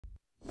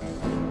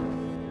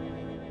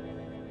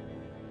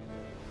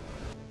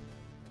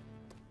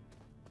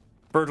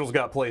Vergil's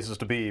got places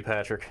to be,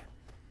 Patrick.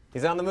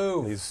 He's on the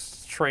move.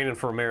 He's training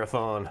for a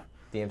marathon.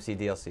 DMC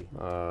DLC.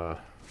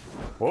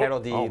 Capital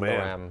D, oh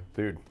man, M.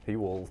 dude, he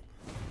will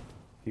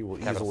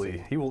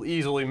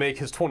easily make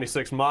his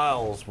 26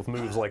 miles with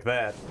moves like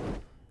that.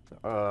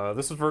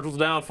 This is Vergil's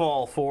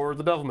downfall for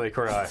the Devil May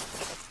Cry.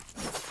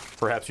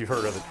 Perhaps you've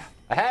heard of it.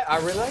 I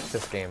really like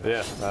this game.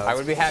 Yeah, I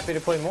would be happy to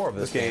play more of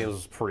this game. This game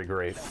is pretty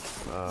great.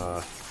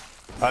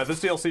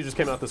 This DLC just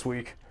came out this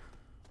week.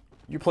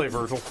 You play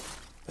Vergil,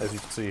 as you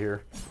can see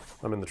here.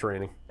 I'm in the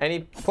training. And he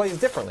plays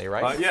differently,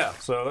 right? Yeah,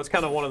 so that's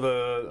kind of one of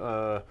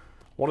the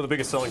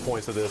biggest selling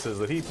points of this is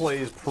that he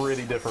plays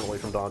pretty differently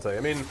from Dante.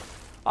 I mean,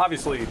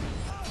 obviously,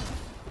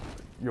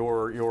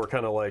 you're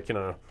kind of like, you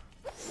know,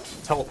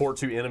 teleport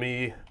to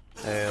enemy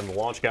and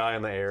launch guy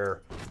in the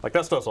air. Like,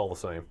 that stuff's all the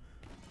same.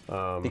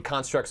 The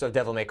constructs of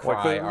Devil May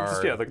Cry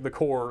are... Yeah, the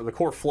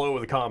core flow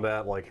of the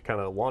combat, like kind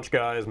of launch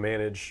guys,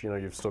 manage, you know,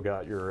 you've still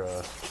got your,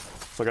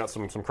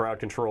 some crowd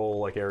control,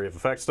 like area of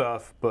effect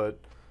stuff, but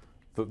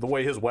the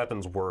way his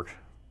weapons work,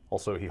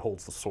 also he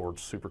holds the sword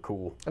super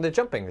cool. And the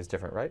jumping is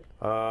different, right?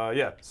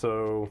 Yeah,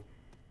 so...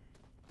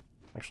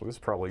 Actually, this is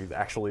probably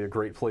a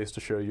great place to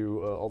show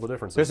you all the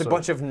differences. There's a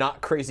bunch of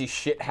not crazy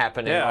shit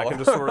happening. Yeah, I can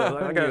just sort of...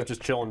 That guy's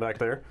just chilling back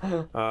there.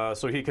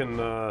 So he can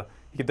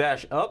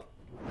dash up.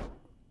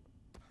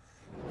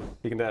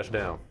 He can dash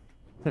down.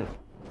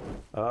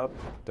 Up,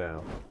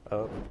 down,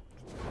 up.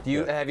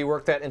 Have you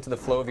worked that into the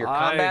flow of your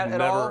combat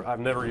at all? I've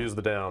never used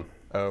the down.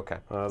 Oh, okay.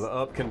 The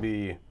up can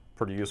be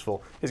pretty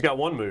useful. He's got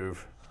one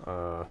move,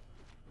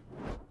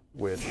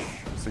 which,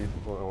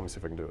 well, let me see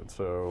if I can do it.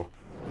 So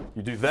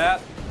you do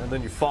that, and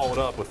then you follow it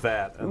up with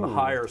that. And the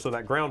higher, so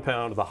that ground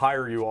pound, the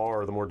higher you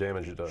are, the more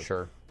damage it does.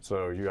 Sure.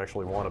 So you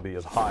actually want to be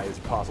as high as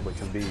you possibly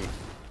can be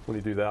when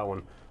you do that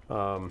one.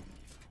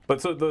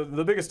 But so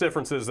the biggest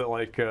difference is that,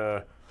 like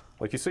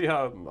you see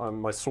how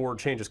my sword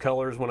changes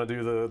colors when I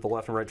do the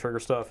left and right trigger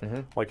stuff?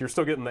 Like, you're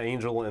still getting the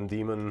angel and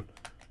demon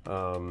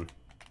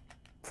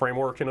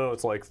framework, you know?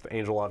 It's like the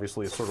angel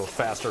obviously is sort of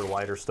faster,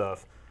 lighter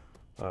stuff.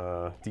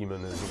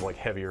 Demon is like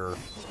heavier,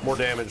 more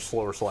damage,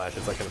 slower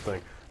slashes, that kind of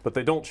thing. But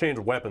they don't change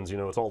weapons, you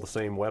know, it's all the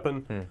same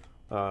weapon.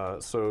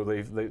 So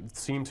they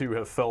seem to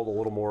have felt a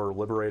little more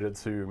liberated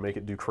to make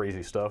it do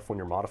crazy stuff when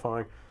you're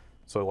modifying.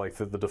 So like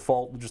the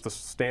default, just the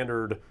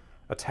standard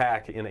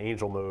attack in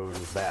angel mode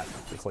is that.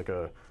 It's like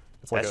a...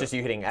 That's just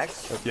you hitting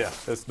X? Yeah,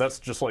 that's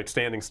just like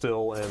standing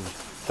still, and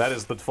that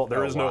is the default.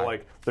 There's no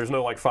like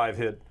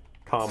 5-hit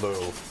combo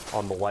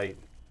on the light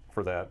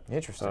for that.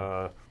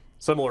 Interesting.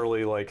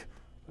 Similarly, like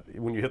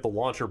when you hit the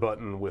launcher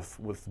button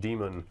with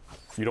Demon,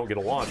 you don't get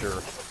a launcher.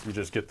 You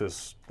just get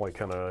this like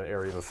kind of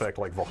area of effect,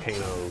 like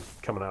volcano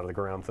coming out of the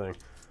ground thing.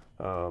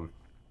 So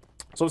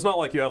it's not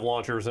like you have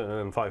launchers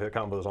and 5-hit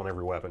combos on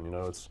every weapon. You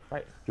know, it's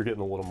you're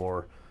getting a little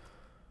more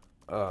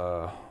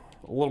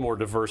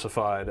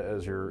diversified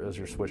as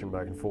you're switching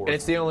back and forth. And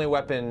it's the only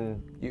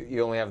weapon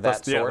you only have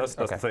that sword? Yeah,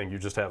 that's the thing. You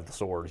just have the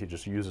sword. He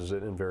just uses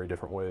it in very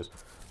different ways.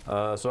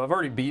 So I've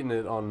already beaten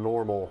it on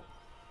normal.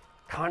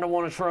 Kind of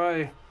want to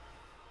try.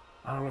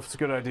 I don't know if it's a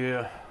good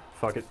idea.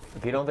 Fuck it.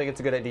 If you don't think it's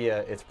a good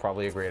idea, it's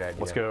probably a great idea.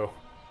 Let's go.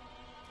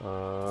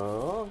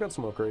 I've got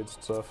some upgrades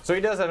and stuff. So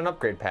he does have an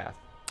upgrade path.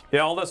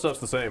 Yeah, all that stuff's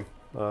the same.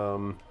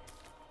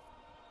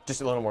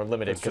 Just a little more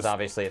limited because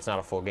obviously it's not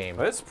a full game.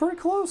 It's pretty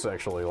close,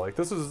 actually. Like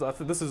this is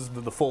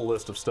the full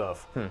list of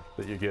stuff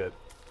that you get,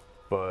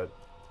 but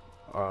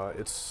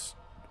it's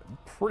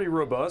pretty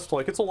robust.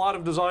 Like, it's a lot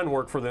of design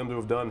work for them to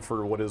have done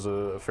for what is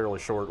a fairly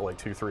short, like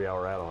 2-3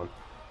 hour add-on.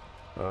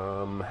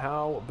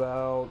 How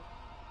about?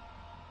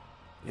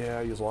 Yeah,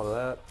 I use a lot of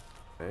that,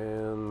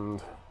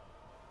 and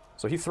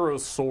so he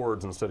throws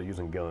swords instead of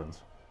using guns.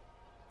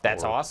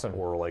 That's awesome.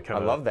 Or like I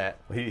love that.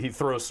 He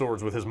throws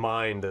swords with his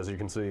mind, as you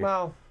can see.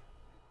 Well.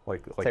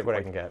 Like take what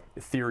I can get.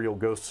 Ethereal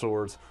ghost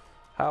swords.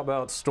 How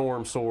about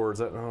storm swords?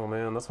 Oh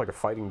man, that's like a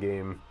fighting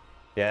game.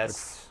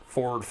 Yes.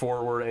 Like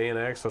forward, A and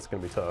X. That's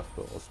gonna be tough,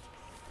 but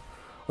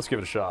let's give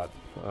it a shot.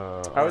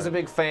 I was a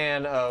big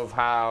fan of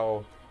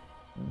how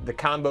the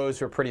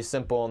combos were pretty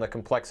simple, and the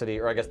complexity,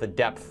 or I guess the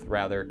depth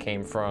rather,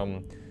 came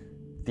from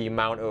the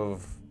amount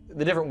of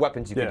the different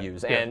weapons you could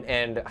use,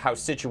 and how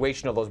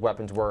situational those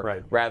weapons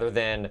were, rather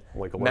than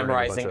like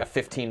memorizing a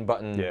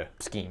 15-button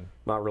scheme.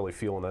 Not really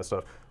feeling that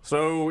stuff.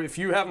 So if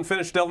you haven't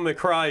finished Devil May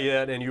Cry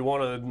yet, and you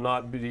want to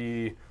not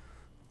be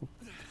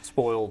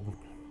spoiled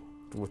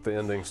with the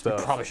ending stuff,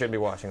 you probably shouldn't be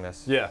watching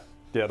this. Yeah,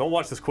 don't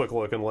watch this quick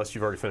look unless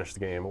you've already finished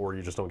the game, or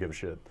you just don't give a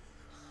shit.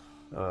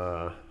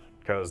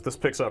 Because this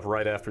picks up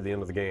right after the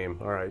end of the game.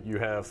 All right, you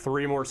have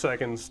 3 more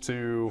seconds,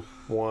 2,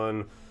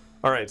 1.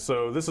 All right,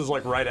 so this is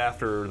like right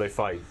after they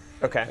fight.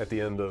 Okay. At the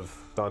end of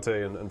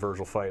Dante and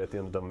Vergil fight at the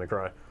end of Devil May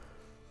Cry.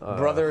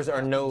 Brothers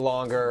are no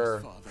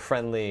longer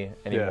friendly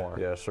anymore.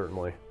 Yeah,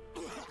 certainly.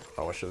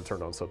 Oh, I should have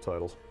turned on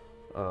subtitles.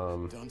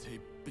 Dante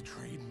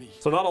betrayed me.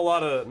 So not a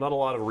lot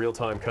of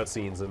real-time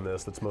cutscenes in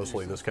this. That's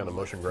mostly this kind of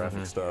motion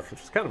graphic stuff,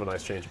 which is kind of a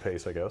nice change of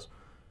pace, I guess.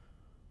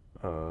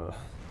 So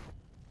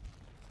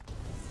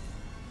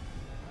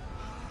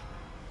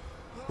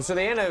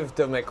the end of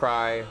Devil May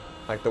Cry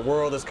Like, the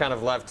world is kind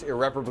of left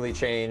irreparably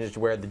changed,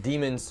 where the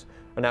demons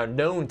are now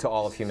known to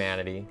all of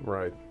humanity.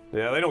 Right.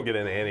 Yeah, they don't get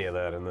into any of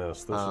that in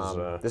this.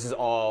 This is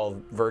all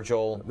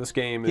Vergil. This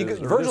game is...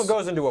 Vergil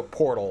goes into a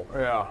portal.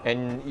 Yeah.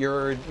 And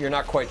you're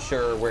not quite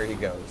sure where he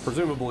goes.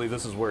 Presumably,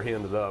 this is where he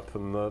ended up,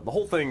 and the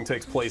whole thing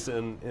takes place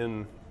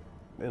in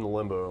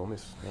limbo. Let me.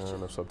 I don't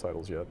have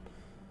subtitles yet.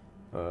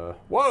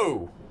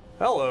 Whoa!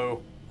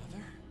 Hello.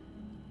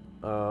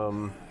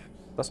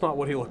 That's not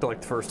what he looked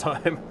like the first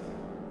time.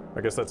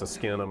 I guess that's a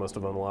skin I must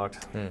have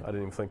unlocked. I didn't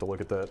even think to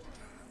look at that.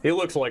 He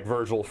looks like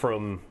Vergil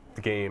from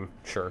the game.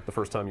 Sure. The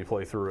first time you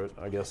play through it,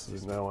 I guess.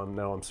 Now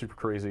I'm super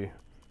crazy.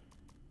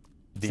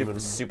 Demon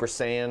Super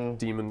Saiyan.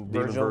 Demon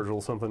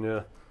Vergil, something,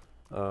 yeah.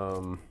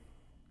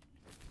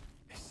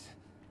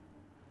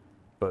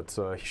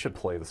 But he should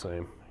play the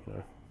same, you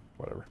know,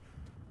 whatever.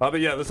 But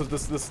yeah,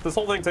 this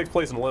whole thing takes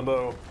place in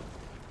limbo,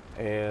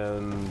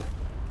 and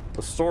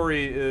the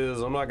story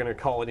is, I'm not going to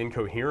call it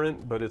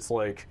incoherent, but it's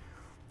like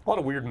a lot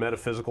of weird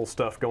metaphysical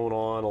stuff going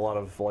on, a lot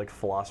of like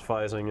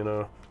philosophizing, you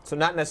know. So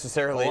not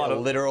necessarily a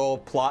literal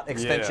plot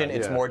extension. Yeah,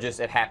 it's yeah. more just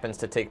it happens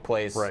to take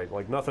place. Right,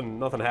 like nothing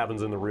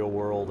happens in the real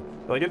world.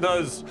 Like it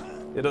does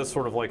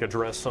sort of like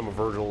address some of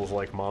Vergil's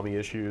like mommy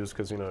issues,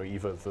 because you know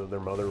Eva, their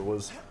mother,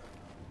 was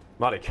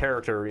not a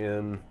character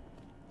in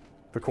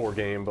the core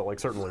game, but like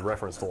certainly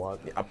referenced a lot.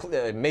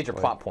 A major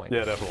plot point.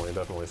 Yeah,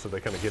 definitely. So they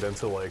kind of get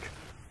into like,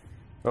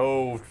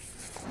 oh,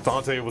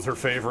 Dante was her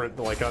favorite,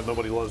 like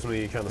nobody loves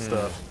me kind of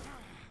stuff.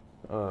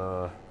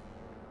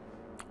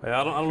 Yeah,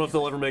 I don't know if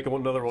they'll ever make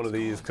another one of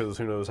these, because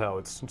who knows how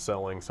it's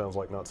selling. Sounds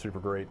like not super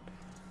great.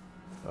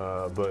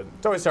 But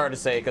it's always hard to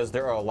say, because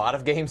there are a lot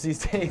of games these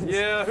days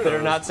that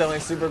are not selling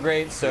super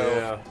great.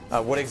 So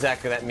what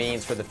exactly that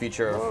means for the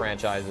future of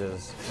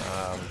franchises?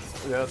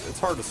 Yeah, it's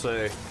hard to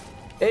say.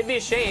 It'd be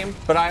a shame,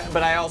 but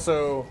I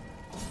also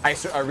I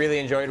really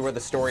enjoyed where the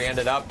story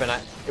ended up, and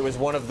it was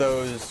one of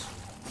those.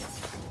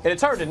 And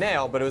it's hard to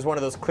nail, but it was one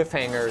of those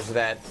cliffhangers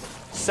that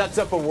sets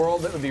up a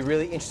world that would be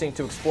really interesting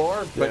to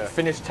explore, but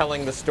finished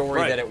telling the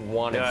story that it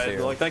wanted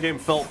to. Like that game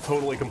felt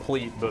totally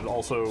complete, but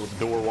also the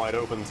door wide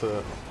open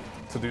to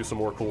do some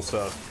more cool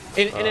stuff.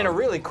 And in a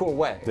really cool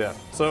way. Yeah.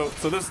 So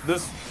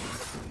this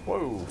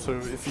whoa. So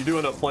if you do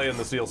end up playing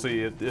this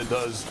DLC,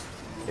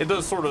 it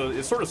does sort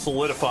of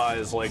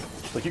solidifies like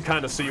you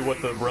kind of see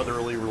what the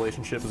brotherly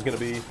relationship is going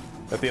to be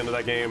at the end of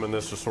that game, and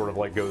this just sort of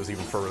like goes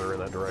even further in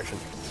that direction.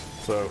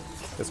 So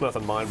it's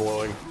nothing mind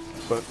blowing,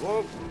 but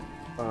whoa.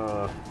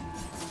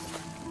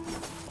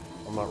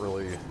 I'm not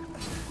really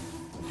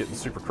getting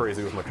super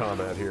crazy with my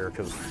combat here,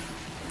 because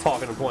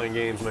talking and playing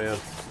games, man.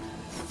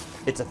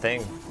 It's a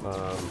thing.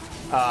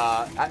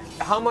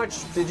 How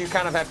much did you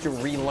kind of have to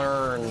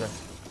relearn,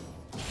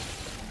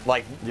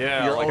 like,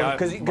 your own?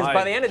 Because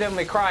by the end of Devil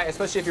May Cry,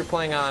 especially if you're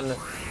playing on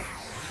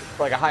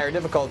like a higher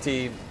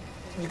difficulty,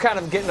 you kind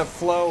of get in a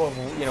flow of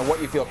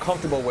what you feel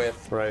comfortable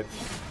with. Right.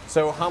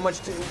 So how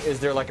much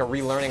is there like a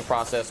relearning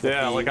process?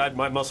 With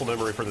my muscle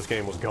memory for this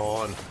game was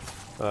gone.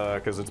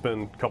 Because it's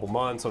been a couple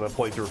months, and I've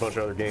played through a bunch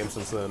of other games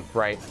since then.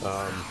 Right.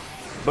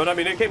 But I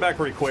mean, it came back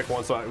pretty quick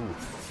once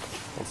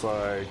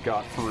I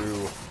got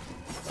through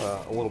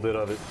a little bit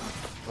of it.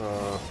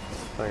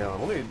 Hang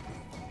on, let me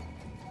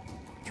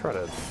try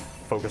to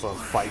focus on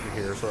fighting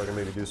here, so I can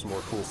maybe do some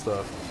more cool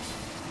stuff.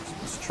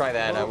 Let's try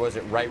that. Was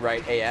it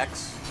right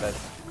AX?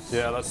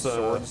 That's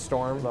Sword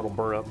Storm. That'll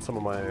burn up some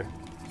of my.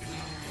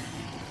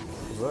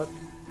 Was that?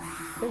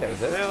 I think that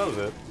was it. Yeah, that was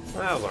it.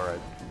 That was all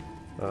right.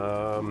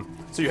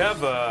 So you have,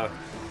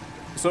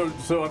 so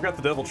I've got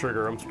the Devil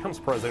Trigger. I'm kind of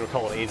surprised they don't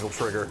call it Angel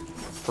Trigger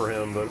for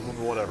him, but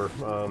whatever.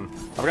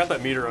 I've got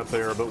that meter up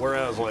there, but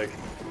whereas like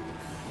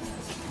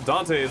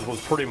Dante's was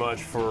pretty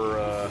much for,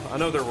 I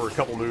know there were a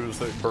couple moves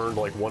that burned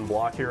like one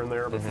block here and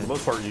there, but for the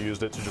most part you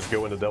used it to just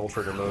go into Devil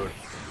Trigger mode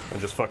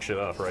and just fuck shit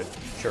up, right?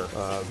 Sure.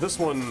 This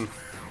one,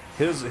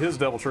 his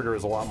Devil Trigger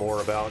is a lot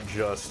more about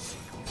just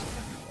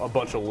a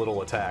bunch of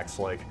little attacks,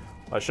 like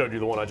I showed you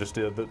the one I just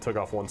did that took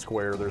off one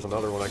square. There's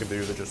another one I can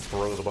do that just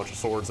throws a bunch of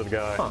swords at a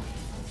guy.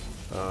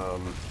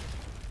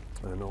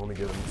 And let me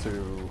get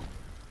into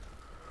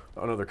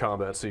another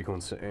combat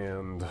sequence,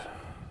 and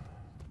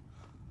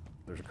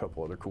there's a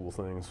couple other cool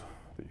things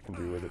that you can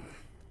do with it.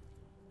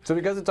 So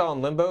because it's all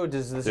in limbo,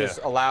 does this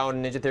just allow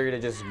Ninja Theory to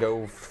just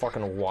go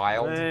fucking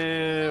wild?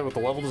 With the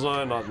level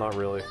design, not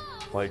really.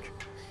 Like,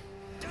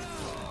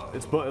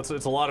 it's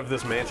a lot of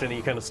this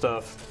mansion-y kind of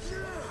stuff.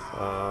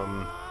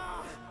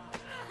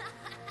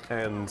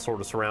 And sort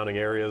of surrounding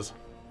areas.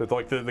 But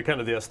like the kind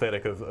of the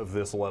aesthetic of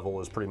this level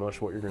is pretty much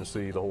what you're going to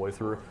see the whole way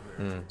through.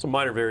 Some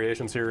minor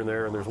variations here and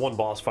there, and there's one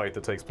boss fight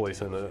that takes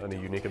place in a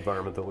unique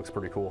environment that looks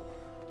pretty cool.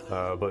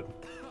 But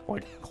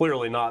like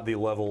clearly not the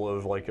level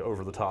of like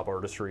over-the-top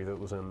artistry that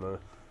was in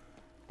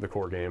the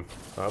core game.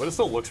 But it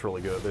still looks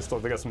really good.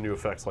 They got some new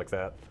effects like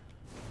that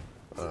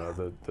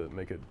that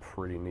make it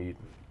pretty neat.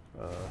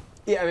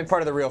 Yeah, I mean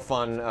part of the real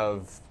fun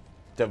of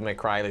Devil May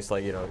Cry, at least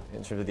like, you know,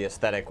 in terms of the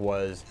aesthetic,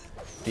 was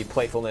the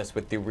playfulness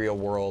with the real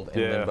world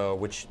in Limbo,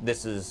 which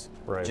this is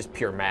just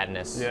pure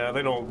madness. Yeah,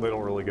 they don't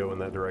really go in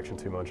that direction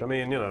too much. I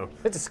mean, you know,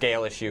 it's a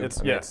scale issue. It's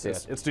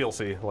it's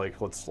DLC.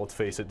 Like let's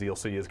face it,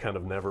 DLC is kind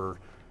of never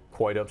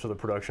quite up to the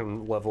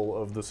production level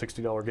of the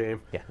 $60 game.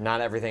 Yeah,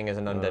 not everything is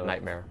an Undead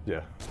Nightmare.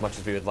 Yeah, as much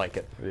as we would like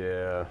it.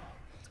 Yeah,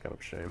 it's kind of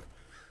a shame.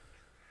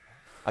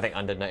 I think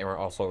Undead Nightmare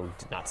also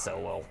did not sell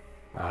well.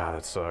 Ah,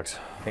 that sucks.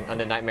 I think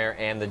Undead Nightmare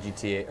and the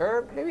GTA,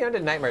 or maybe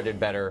Undead Nightmare did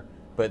better,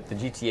 but the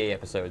GTA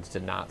episodes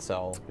did not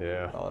sell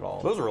well at all.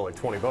 Those were like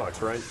 $20,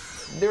 right?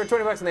 They were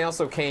 $20, and they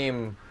also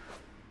came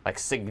like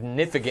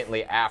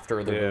significantly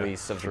after the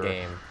release of the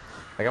game.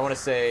 Like I want to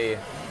say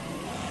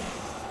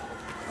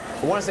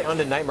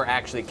Undead Nightmare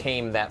actually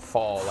came that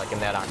fall, like in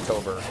that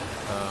October.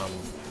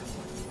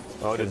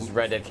 Because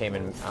Red Dead came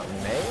out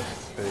in May.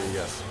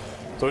 Yes.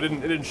 So it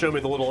didn't show me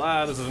the little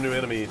this is a new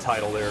enemy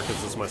title there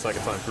because this is my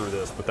second time through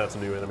this, but that's a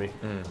new enemy.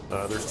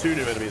 There's 2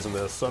 new enemies in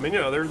this. So I mean, you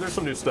know, there's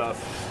some new stuff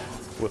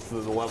with the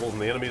levels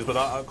and the enemies,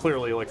 but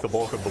clearly like the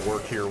bulk of the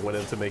work here went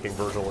into making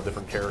Vergil a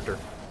different character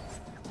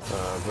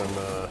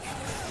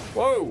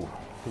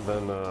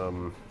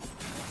than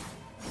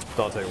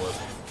Dante was.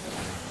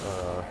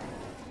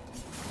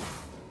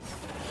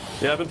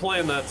 Yeah, I've been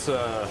playing that.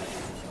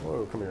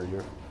 Whoa, come here,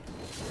 you.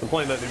 I'm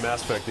playing that new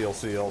Mass Effect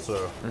DLC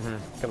also.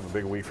 Kind of a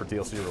big week for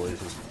DLC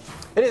releases.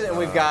 It is, and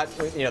we've got,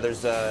 you know,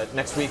 there's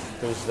next week,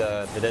 there's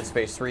the Dead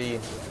Space 3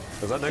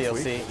 Is that next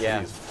DLC. week?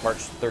 Yeah, Jeez. March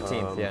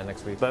 13th, yeah,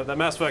 next week. That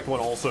Mass Effect one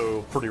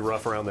also pretty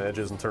rough around the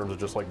edges in terms of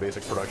just like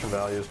basic production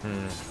values.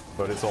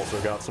 But it's also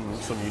got some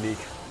unique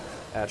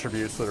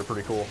attributes that are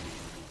pretty cool.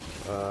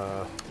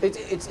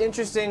 It's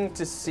interesting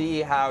to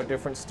see how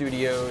different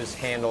studios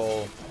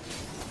handle,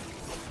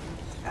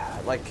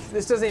 like,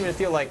 this doesn't even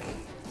feel like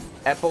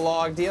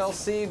epilogue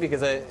DLC,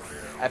 because I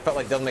felt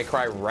like Devil May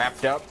Cry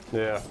wrapped up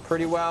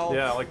pretty well.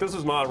 Yeah, like this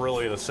is not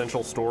really an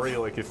essential story.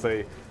 Like if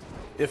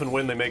and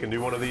when they make a new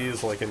one of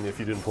these, like, and if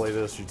you didn't play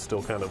this, you'd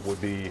still kind of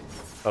would be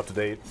up to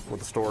date with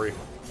the story.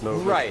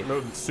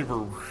 No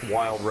super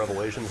wild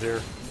revelations here.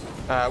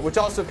 Which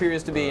also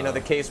appears to be, you know, the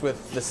case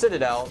with the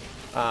Citadel,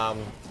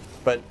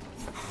 but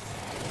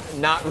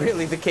not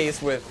really the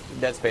case with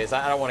Dead Space.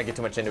 I don't want to get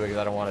too much into it because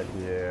I don't want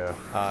to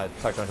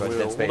talk too much about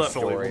Dead Space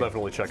story. We'll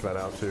definitely check that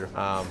out too.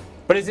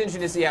 But it's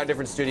interesting to see how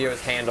different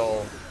studios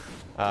handle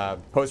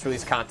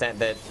post-release content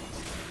that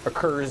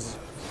occurs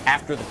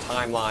after the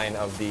timeline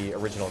of the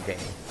original game.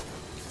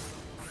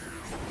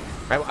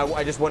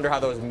 I just wonder how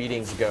those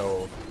meetings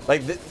go.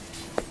 Like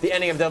the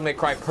ending of Devil May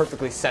Cry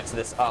perfectly sets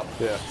this up.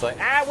 Yeah. It's like,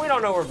 we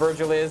don't know where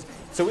Vergil is,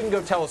 so we can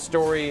go tell a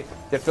story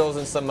that fills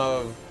in some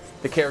of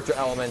the character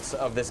elements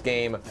of this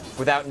game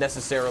without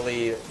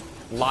necessarily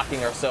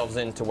locking ourselves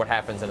into what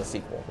happens in a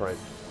sequel. Right.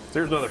 So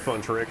here's another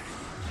fun trick.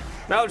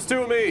 Now there's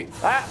 2 of me. Is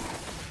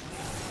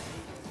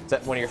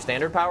that one of your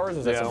standard powers? Or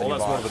is that something that's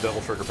you bought? one of the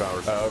Devil Trigger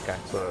powers. Oh, okay.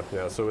 So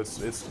yeah, so it's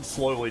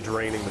slowly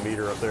draining the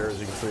meter up there, as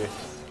you can see.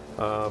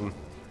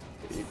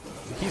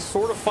 He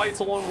sort of fights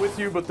along with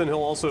you, but then he'll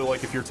also,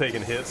 like, if you're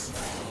taking hits,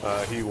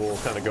 he will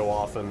kind of go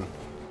off and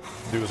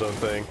do his own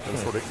thing and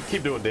sort of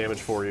keep doing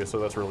damage for you. So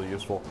that's really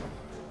useful.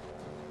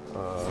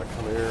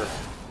 Come here.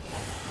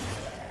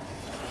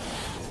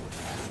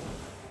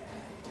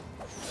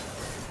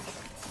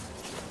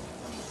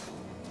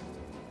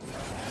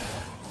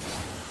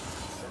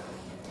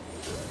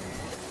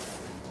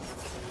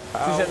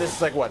 So you said this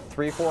is like, what,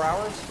 3-4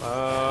 hours?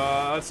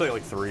 I'd say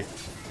like 3.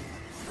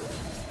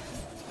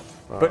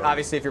 But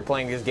obviously, if you're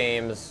playing these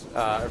games,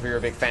 if you're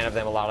a big fan of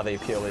them, a lot of the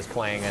appeal is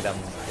playing at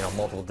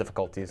multiple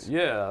difficulties.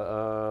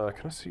 Yeah.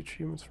 Can I see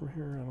achievements from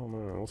here? I don't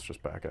know. Let's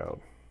just back out.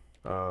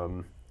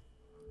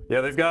 Yeah,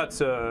 they've got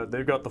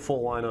the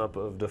full lineup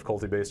of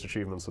difficulty-based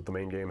achievements that the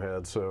main game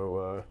had.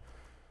 So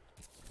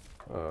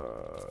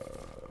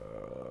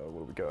what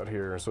do we got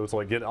here? So it's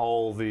like get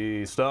all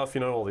the stuff,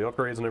 you know, all the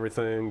upgrades and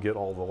everything, get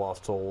all the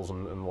lost souls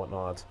and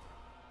whatnot,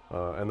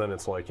 and then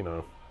it's like, you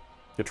know,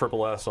 get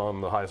triple S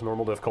on the highest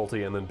normal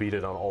difficulty and then beat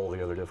it on all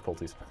the other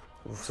difficulties.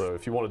 So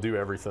if you want to do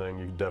everything,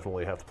 you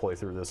definitely have to play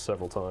through this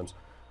several times.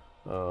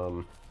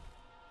 Let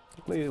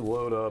me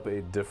load up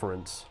a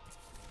different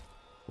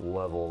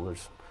level.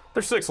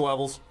 There's 6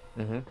 levels.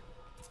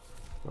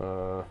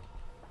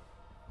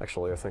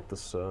 Actually, I think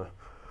this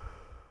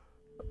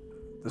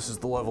is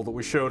the level that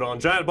we showed on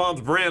Giant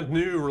Bomb's brand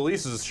new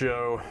releases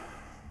show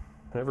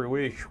every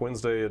week,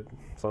 Wednesday at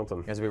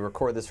something. As we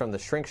record this from the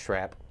Shrink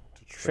Strap.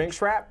 Shrink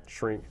Strap?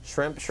 Shrimp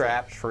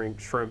Strap.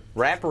 Shrimp.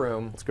 Wrap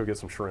Room. Let's go get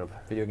some shrimp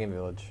Video Game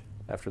Village.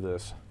 after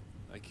this.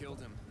 I killed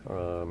him.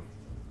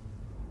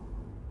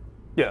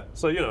 Yeah,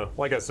 so, you know,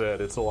 like I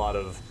said, it's a lot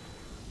of...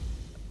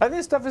 I think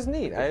this stuff is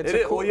neat.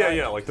 It's cool, well,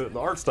 yeah, like the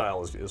art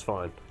style is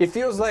fine. It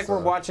feels like we're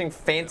watching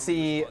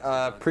fancy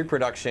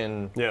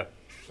pre-production,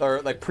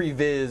 or like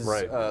pre-viz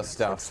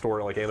stuff. Like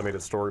story, like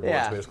animated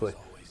storyboards, basically.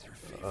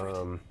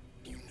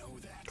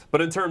 But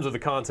in terms of the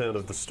content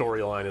of the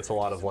storyline, it's a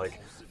lot of like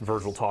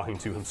Vergil talking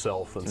to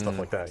himself and stuff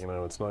like that. You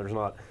know, it's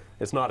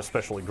not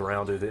especially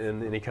grounded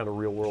in any kind of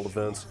real world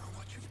events.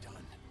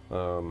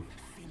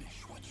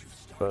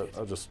 But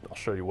I'll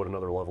show you what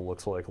another level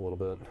looks like a little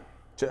bit.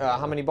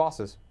 How many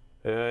bosses?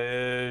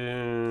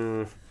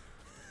 It's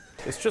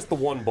just the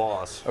one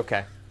boss.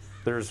 Okay.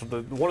 There's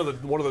one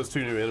of those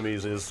two new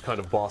enemies is kind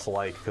of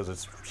boss-like because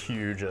it's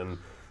huge and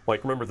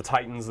like remember the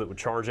Titans that would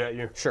charge at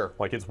you? Sure.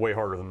 Like it's way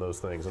harder than those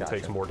things and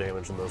takes more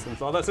damage than those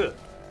things. Oh, that's it.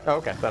 Oh,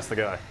 okay. That's the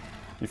guy.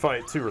 You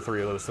fight 2 or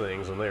 3 of those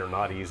things and they are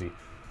not easy.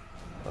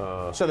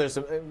 So there's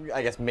some,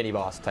 I guess, mini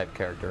boss type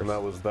characters. And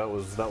that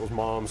was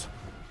Mom's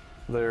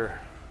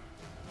there.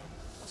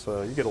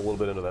 So you get a little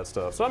bit into that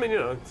stuff. So I mean, you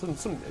know,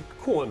 some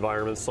cool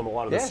environments. A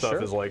lot of this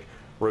stuff is like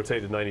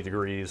rotated 90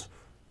 degrees.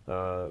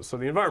 So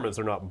the environments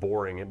are not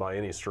boring by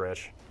any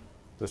stretch.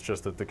 It's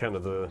just that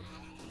the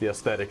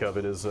aesthetic of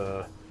it is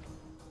a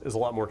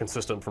lot more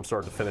consistent from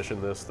start to finish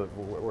in this.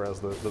 Whereas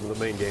the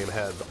main game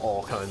had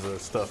all kinds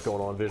of stuff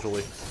going on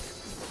visually.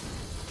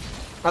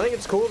 I think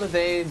it's cool that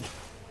they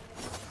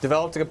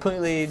developed a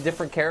completely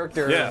different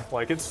character. Yeah,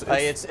 like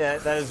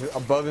that is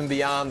above and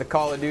beyond the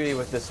Call of Duty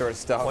with this sort of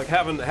stuff. Like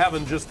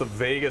having just the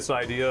vaguest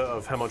idea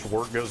of how much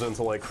work goes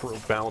into like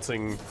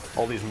balancing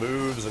all these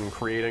moves and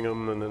creating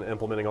them and then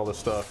implementing all this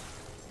stuff.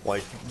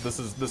 Like this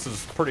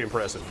is pretty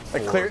impressive.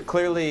 Like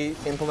clearly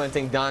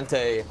implementing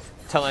Dante,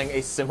 telling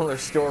a similar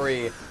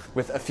story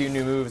with a few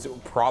new moves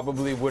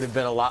probably would have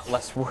been a lot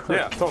less work.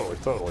 Yeah, totally.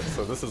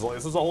 So this is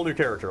a whole new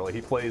character. Like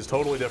he plays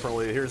totally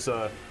differently. Here's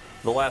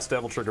the last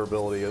Devil Trigger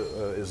ability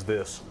is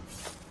this.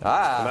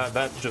 Ah. And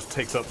that just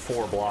takes up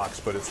 4 blocks,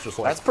 but it's just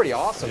like that's pretty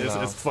awesome.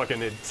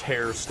 It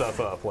tears stuff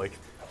up. Like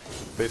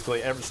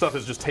basically stuff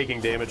is just taking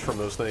damage from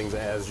those things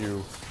as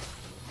you.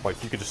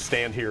 Like you could just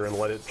stand here and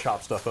let it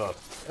chop stuff up.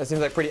 That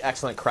seems like pretty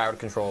excellent crowd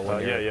control.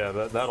 Yeah.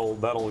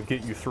 That'll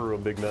get you through a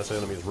big mess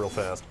of enemies real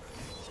fast.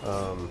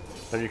 And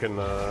you can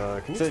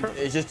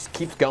it just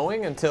keeps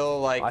going until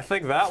like. I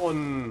think that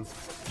one,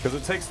 because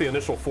it takes the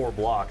initial 4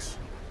 blocks.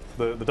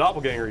 The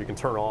doppelganger you can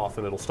turn off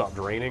and it'll stop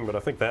draining, but I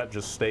think that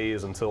just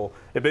stays until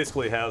it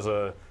basically has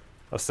a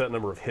set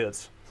number of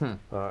hits, and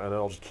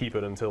it'll just keep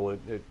it until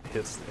it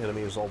hits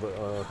enemies all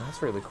the.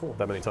 That's really cool.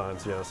 That many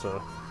times, yeah.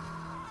 So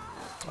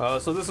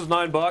this is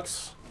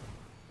 $9.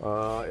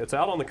 It's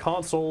out on the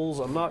consoles.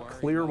 I'm not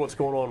clear what's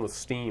going on with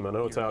Steam. I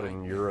know it's out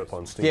in Europe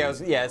on Steam.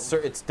 Yeah,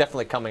 it's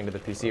definitely coming to the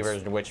PC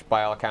version, which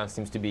by all accounts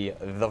seems to be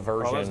the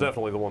version. Oh, that's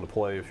definitely the one to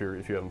play if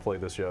you haven't played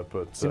this yet.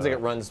 But seems like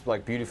it runs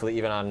like beautifully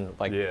even on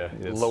like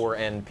lower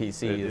end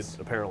PCs. It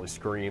apparently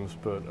screams,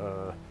 but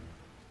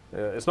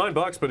it's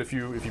 $9. But if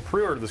you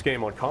pre-order this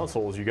game on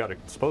consoles, you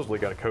supposedly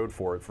got a code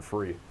for it for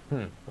free.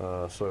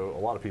 So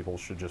a lot of people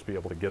should just be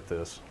able to get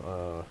this.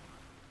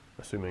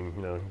 Assuming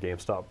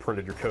GameStop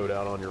printed your code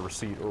out on your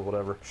receipt or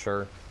whatever.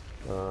 Sure.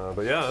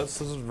 But yeah, this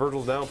is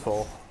Vergil's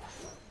Downfall.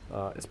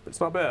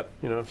 It's not bad.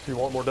 If you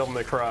want more Devil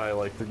May Cry,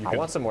 like I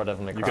want some more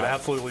Devil May Cry. You could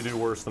absolutely do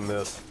worse than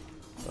this.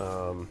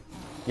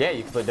 Yeah,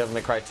 you can play Devil May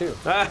Cry 2.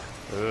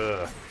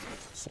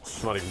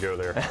 Let's not even go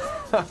there.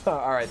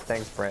 All right,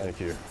 thanks, Brad.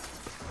 Thank you.